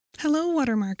Hello,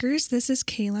 Watermarkers. This is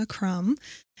Kayla Crum,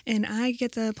 and I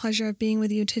get the pleasure of being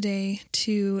with you today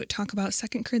to talk about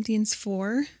 2 Corinthians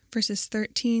 4, verses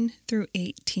 13 through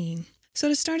 18. So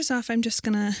to start us off, I'm just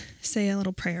going to say a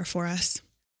little prayer for us.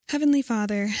 Heavenly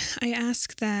Father, I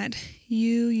ask that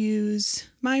you use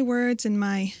my words and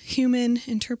my human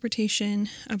interpretation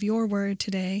of your word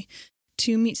today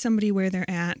to meet somebody where they're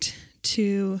at,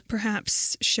 to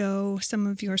perhaps show some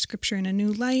of your scripture in a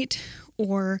new light,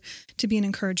 or to be an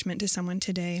encouragement to someone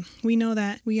today. We know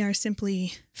that we are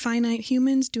simply finite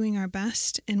humans doing our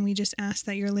best, and we just ask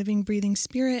that your living, breathing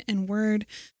spirit and word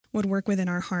would work within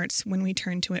our hearts when we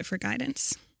turn to it for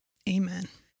guidance. Amen.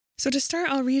 So to start,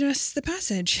 I'll read us the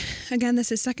passage. Again,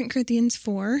 this is 2 Corinthians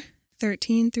 4,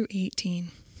 13 through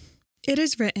 18. It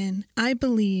is written, I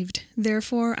believed,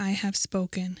 therefore I have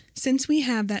spoken. Since we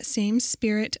have that same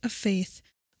spirit of faith,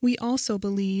 we also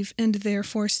believe and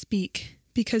therefore speak,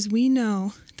 because we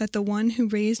know that the one who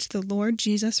raised the Lord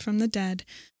Jesus from the dead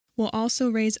will also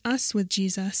raise us with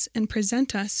Jesus and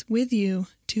present us with you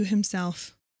to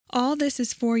himself. All this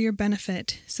is for your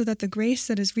benefit, so that the grace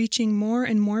that is reaching more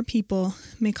and more people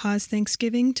may cause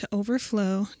thanksgiving to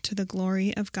overflow to the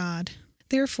glory of God.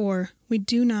 Therefore, we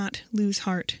do not lose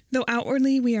heart. Though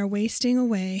outwardly we are wasting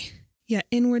away, yet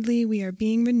inwardly we are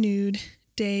being renewed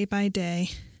day by day.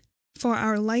 For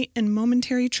our light and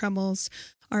momentary troubles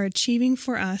are achieving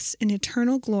for us an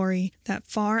eternal glory that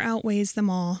far outweighs them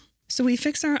all. So we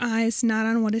fix our eyes not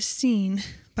on what is seen,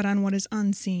 but on what is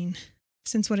unseen.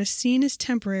 Since what is seen is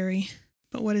temporary,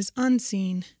 but what is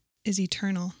unseen is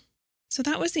eternal. So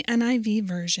that was the NIV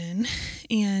version,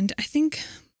 and I think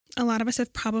a lot of us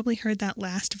have probably heard that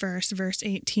last verse, verse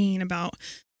 18, about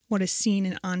what is seen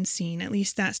and unseen. At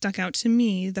least that stuck out to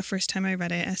me the first time I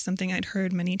read it as something I'd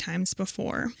heard many times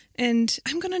before. And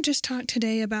I'm going to just talk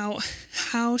today about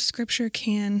how Scripture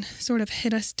can sort of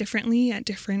hit us differently at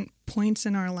different points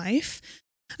in our life.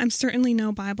 I'm certainly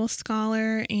no Bible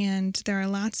scholar, and there are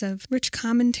lots of rich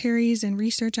commentaries and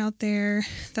research out there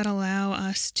that allow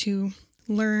us to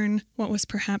learn what was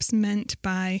perhaps meant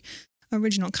by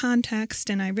original context,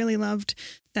 and I really loved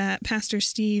that Pastor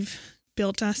Steve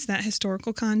built us that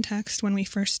historical context when we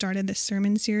first started this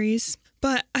sermon series.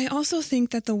 But I also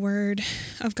think that the Word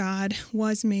of God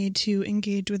was made to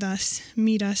engage with us,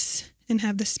 meet us, and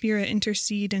have the Spirit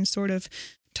intercede and sort of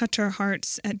touch our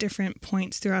hearts at different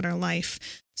points throughout our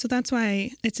life. So that's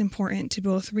why it's important to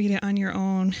both read it on your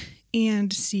own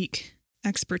and seek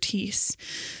expertise.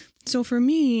 So for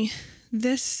me,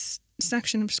 this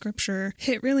section of Scripture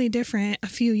hit really different a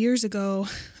few years ago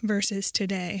versus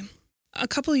today. A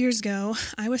couple years ago,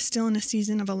 I was still in a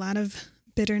season of a lot of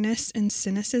bitterness and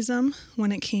cynicism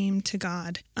when it came to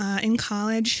God. In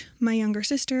college, my younger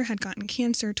sister had gotten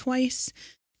cancer twice,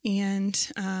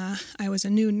 and I was a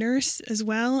new nurse as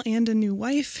well and a new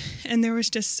wife, and there was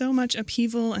just so much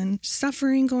upheaval and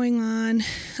suffering going on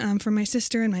for my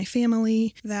sister and my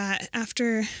family that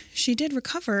after she did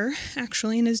recover,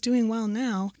 actually, and is doing well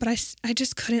now, but I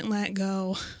just couldn't let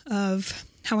go of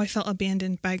how I felt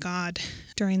abandoned by God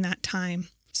during that time.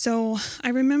 So I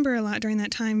remember a lot during that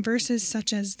time, verses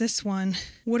such as this one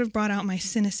would have brought out my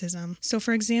cynicism. So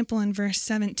for example, in verse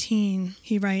 17,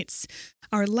 he writes,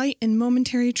 our light and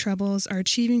momentary troubles are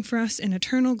achieving for us an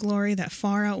eternal glory that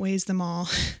far outweighs them all.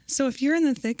 So if you're in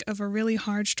the thick of a really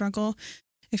hard struggle,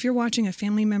 if you're watching a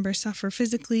family member suffer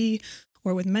physically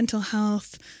or with mental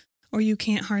health, or you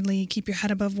can't hardly keep your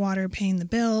head above water paying the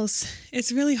bills,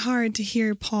 it's really hard to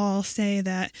hear Paul say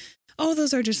that, oh,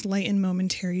 those are just light and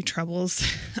momentary troubles.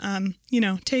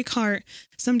 Take heart.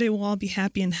 Someday we'll all be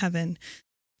happy in heaven.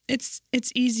 It's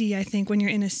easy, I think, when you're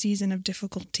in a season of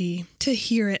difficulty to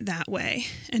hear it that way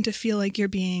and to feel like you're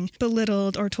being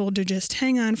belittled or told to just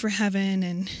hang on for heaven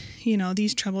and,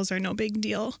 these troubles are no big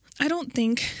deal. I don't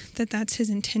think that that's his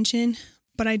intention,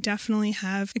 but I definitely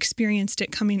have experienced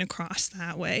it coming across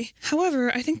that way.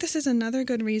 However, I think this is another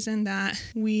good reason that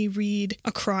we read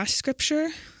across Scripture.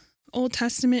 Old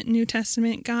Testament, New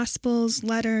Testament, Gospels,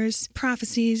 letters,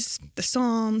 prophecies, the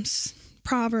Psalms,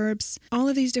 Proverbs, all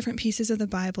of these different pieces of the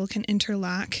Bible can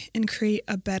interlock and create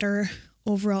a better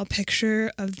overall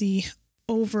picture of the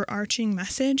overarching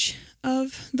message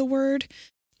of the Word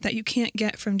that you can't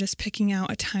get from just picking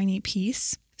out a tiny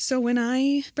piece. So when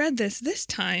I read this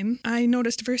time, I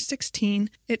noticed verse 16,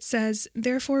 it says,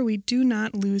 therefore we do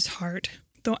not lose heart.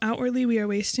 Though outwardly we are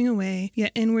wasting away,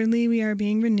 yet inwardly we are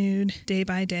being renewed day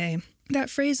by day. That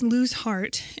phrase, lose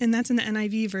heart, and that's in the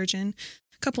NIV version,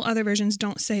 couple other versions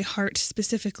don't say heart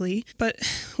specifically, but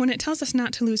when it tells us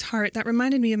not to lose heart, that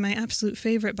reminded me of my absolute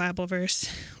favorite Bible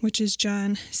verse, which is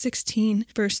John 16,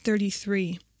 verse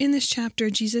 33. In this chapter,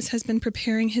 Jesus has been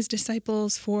preparing his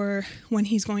disciples for when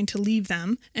he's going to leave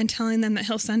them and telling them that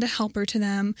he'll send a helper to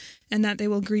them and that they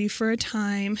will grieve for a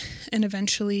time and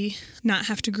eventually not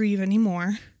have to grieve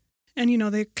anymore. And,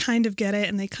 they kind of get it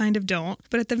and they kind of don't.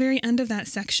 But at the very end of that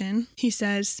section, he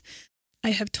says, I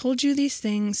have told you these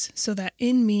things so that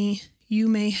in me you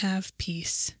may have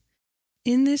peace.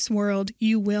 In this world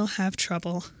you will have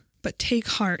trouble, but take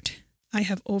heart, I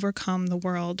have overcome the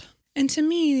world. And to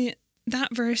me,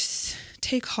 that verse,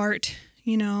 take heart,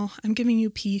 I'm giving you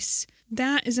peace,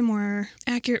 that is a more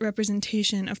accurate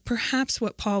representation of perhaps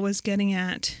what Paul was getting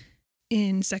at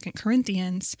in 2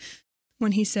 Corinthians,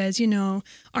 when he says,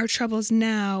 our troubles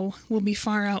now will be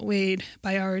far outweighed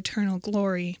by our eternal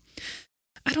glory.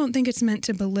 I don't think it's meant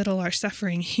to belittle our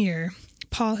suffering here.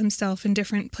 Paul himself in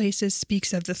different places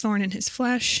speaks of the thorn in his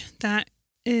flesh. That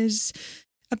is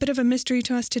a bit of a mystery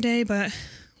to us today, but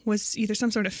was either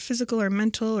some sort of physical or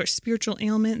mental or spiritual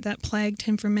ailment that plagued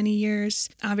him for many years.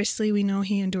 Obviously, we know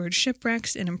he endured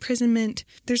shipwrecks and imprisonment.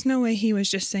 There's no way he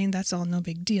was just saying that's all no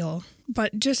big deal.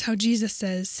 But just how Jesus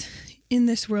says, in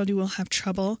this world you will have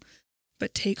trouble,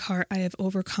 but take heart, I have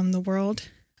overcome the world.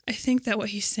 I think that what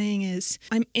he's saying is,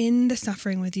 I'm in the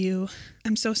suffering with you.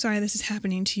 I'm so sorry this is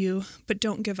happening to you, but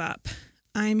don't give up.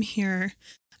 I'm here.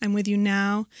 I'm with you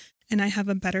now, and I have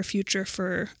a better future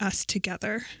for us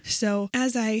together. So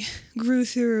as I grew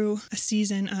through a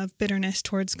season of bitterness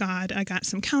towards God, I got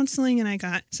some counseling and I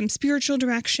got some spiritual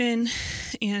direction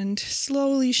and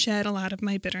slowly shed a lot of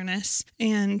my bitterness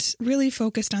and really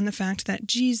focused on the fact that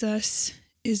Jesus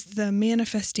is the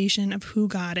manifestation of who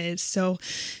God is. So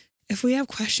if we have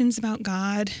questions about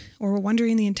God or we're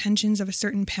wondering the intentions of a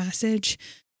certain passage,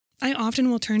 I often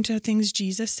will turn to things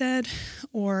Jesus said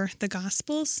or the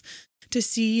Gospels to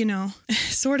see,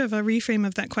 sort of a reframe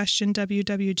of that question,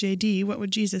 WWJD, what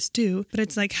would Jesus do? But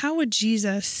it's like, how would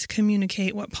Jesus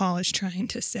communicate what Paul is trying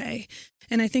to say?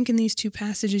 And I think in these two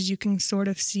passages, you can sort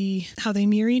of see how they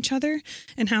mirror each other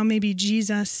and how maybe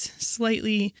Jesus'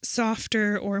 slightly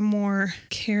softer or more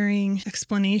caring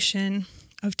explanation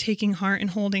of taking heart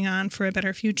and holding on for a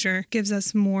better future gives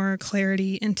us more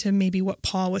clarity into maybe what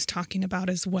Paul was talking about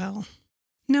as well.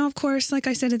 Now, of course, like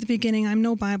I said at the beginning, I'm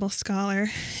no Bible scholar.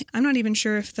 I'm not even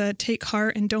sure if the take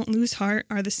heart and don't lose heart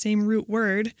are the same root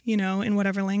word, in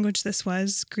whatever language this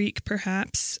was, Greek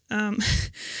perhaps.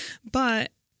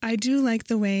 But I do like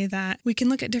the way that we can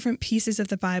look at different pieces of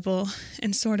the Bible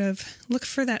and sort of look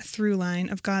for that through line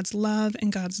of God's love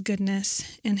and God's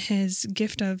goodness and his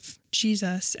gift of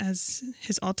Jesus as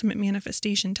his ultimate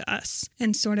manifestation to us,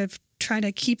 and sort of try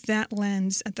to keep that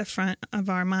lens at the front of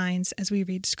our minds as we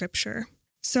read Scripture.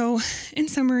 So, in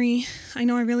summary, I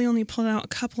know I really only pulled out a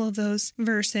couple of those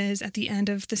verses at the end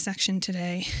of the section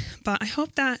today, but I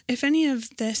hope that if any of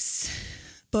this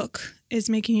book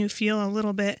is making you feel a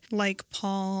little bit like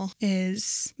Paul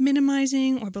is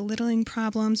minimizing or belittling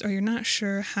problems, or you're not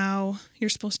sure how you're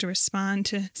supposed to respond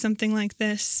to something like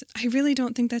this, I really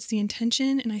don't think that's the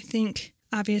intention, and I think,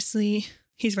 obviously,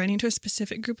 he's writing to a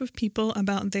specific group of people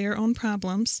about their own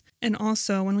problems. And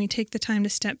also, when we take the time to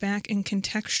step back and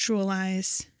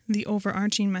contextualize the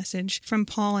overarching message from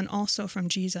Paul and also from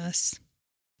Jesus,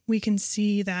 we can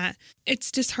see that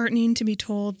it's disheartening to be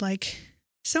told, like,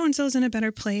 so-and-so's in a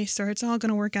better place, or it's all going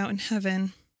to work out in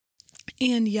heaven.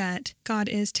 And yet, God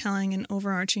is telling an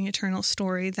overarching eternal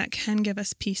story that can give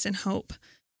us peace and hope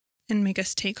and make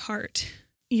us take heart,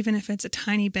 even if it's a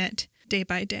tiny bit, day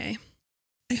by day.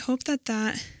 I hope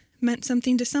that meant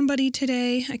something to somebody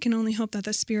today. I can only hope that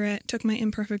the Spirit took my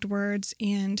imperfect words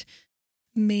and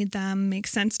made them make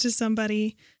sense to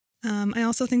somebody. I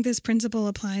also think this principle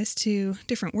applies to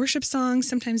different worship songs.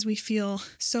 Sometimes we feel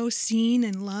so seen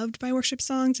and loved by worship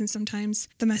songs, and sometimes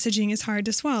the messaging is hard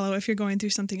to swallow if you're going through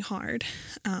something hard.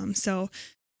 So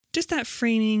just that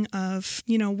framing of,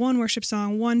 one worship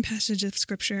song, one passage of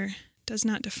Scripture does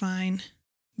not define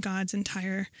God's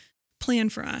entire plan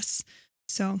for us.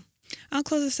 So I'll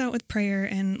close us out with prayer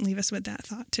and leave us with that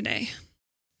thought today.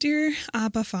 Dear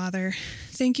Abba Father,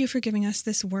 thank you for giving us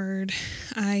this word.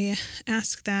 I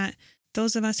ask that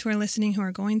those of us who are listening who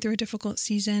are going through a difficult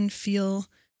season feel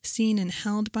seen and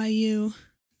held by you,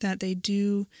 that they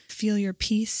do feel your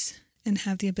peace and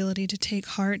have the ability to take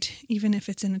heart, even if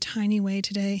it's in a tiny way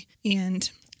today,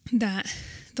 and that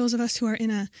those of us who are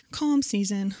in a calm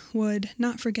season would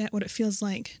not forget what it feels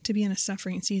like to be in a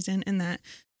suffering season, and that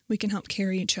we can help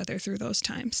carry each other through those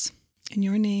times. In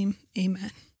your name,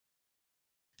 amen.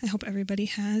 I hope everybody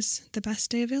has the best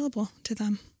day available to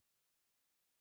them.